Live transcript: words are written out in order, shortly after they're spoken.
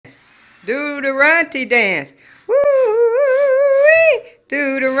Do the runty dance. Woo-wee.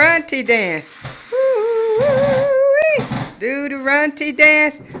 Do the runty dance. Woo-wee. Do the runty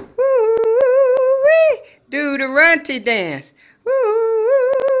dance. Woo-wee. Do the runty dance.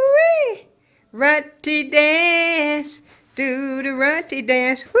 Woo-wee. Runty dance. Do the runty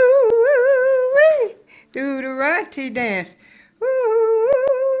dance. Woo-wee. Do the runty dance.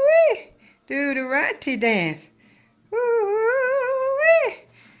 Woo-wee. Do the runty dance. Woo-wee.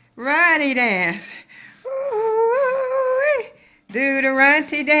 Runty dance. Woo-wee. Do the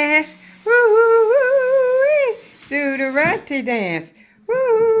runty dance. Woo-wee. Do the runty dance.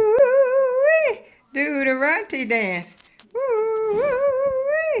 Woo-wee. Do the runty dance.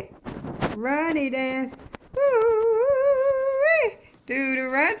 Woo-wee. Runty dance. Woo-wee. Do the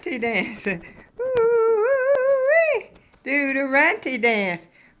runty dance. Woo-wee. Do the runty dance.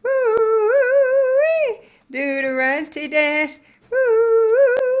 Woo-wee. Do the runty dance.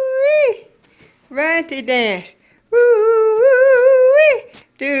 Woo-wee. Runty dance. Woo-wee.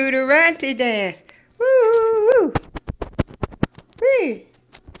 Do the runty dance. Woo-wee.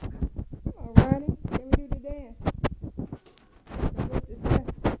 Come on, Ronnie. Can we do the dance?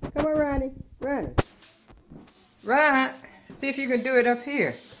 Come on, Ronnie. Ronnie. Right. See if you can do it up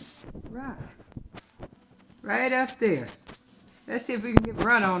here. Right. Right up there. Let's see if we can get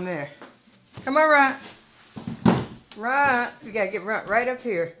Run on there. Come on, Run. Run. We gotta get Run right up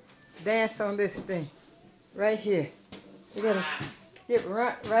here. Dance on this thing. Right here. We gotta get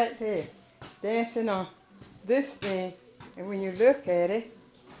Run right there. Dancing on this thing. And when you look at it,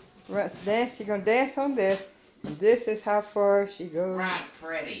 Run's dance. She's gonna dance on this. And this is how far she goes. Right,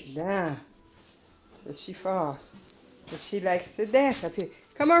 pretty. Down. So she falls. But she likes to dance up here.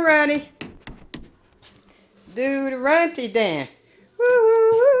 Come on, Ronnie. Do the runty dance.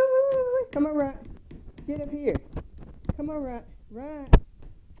 Woo-hoo-hoo. Come on, Ron. Get up here. Come on, Ron. Run.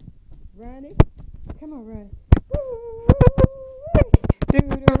 Ronnie. Come on, Ronnie. Woo-hoo-hoo. Do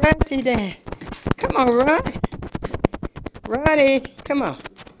the runty dance. Come on, Ron. Ronnie. Come on.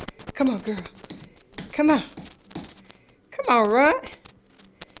 Come on, girl. Come on. Come on, Ron.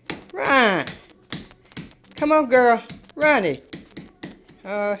 Run. Come on, girl. Ronnie.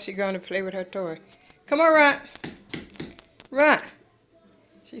 Oh, she's going to play with her toy. Come on, Run. Run.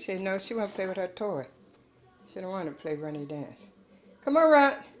 She said no, she want to play with her toy. She don't want to play runny dance. Come on,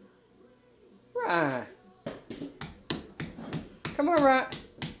 Run. Run. Come on, Run.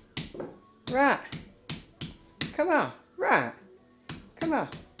 Run. Come on, Run. Come on.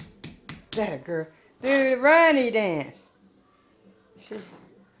 That a girl. Do the runny dance.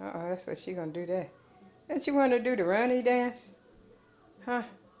 Uh-oh, that's what she gonna do that. Don't you want to do the runny dance? Huh?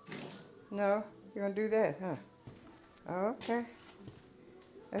 No? You gonna do that, huh? Oh, okay.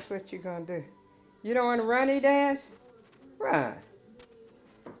 That's what you're gonna do. You don't want to runny dance? Run.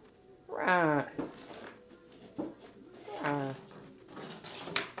 Run. Run.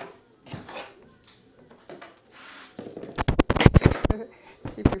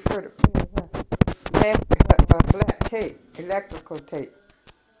 She prefer to play her black tape, electrical tape.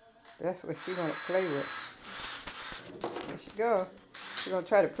 That's what she want to play with. There she goes. She's going to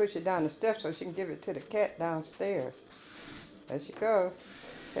try to push it down the steps so she can give it to the cat downstairs. There she goes.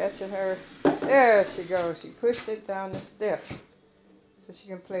 Catching her. There she goes. She pushed it down the steps so she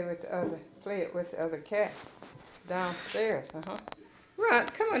can play it with the other cat downstairs. Run.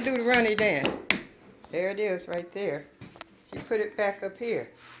 Come on, do the runny dance. There it is right there. She put it back up here.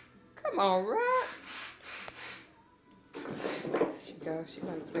 Come on, Run. There she goes. She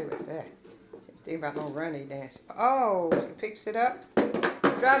want to play with that. Think about no runny dance. Oh, she picks it up,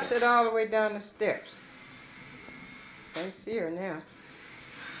 drops it all the way down the steps. Can't see her now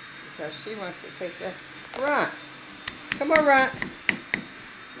because she wants to take that. Run. Come on, Run.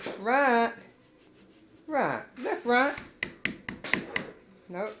 Run. Run. Look, Run.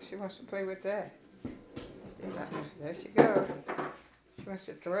 Nope, she wants to play with that. There she goes. She wants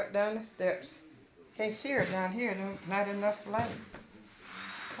to throw it down the steps. Can't see her down here. No, not enough light.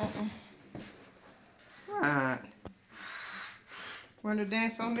 Right. Want to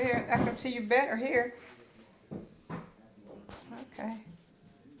dance on there? I can see you better here. Okay.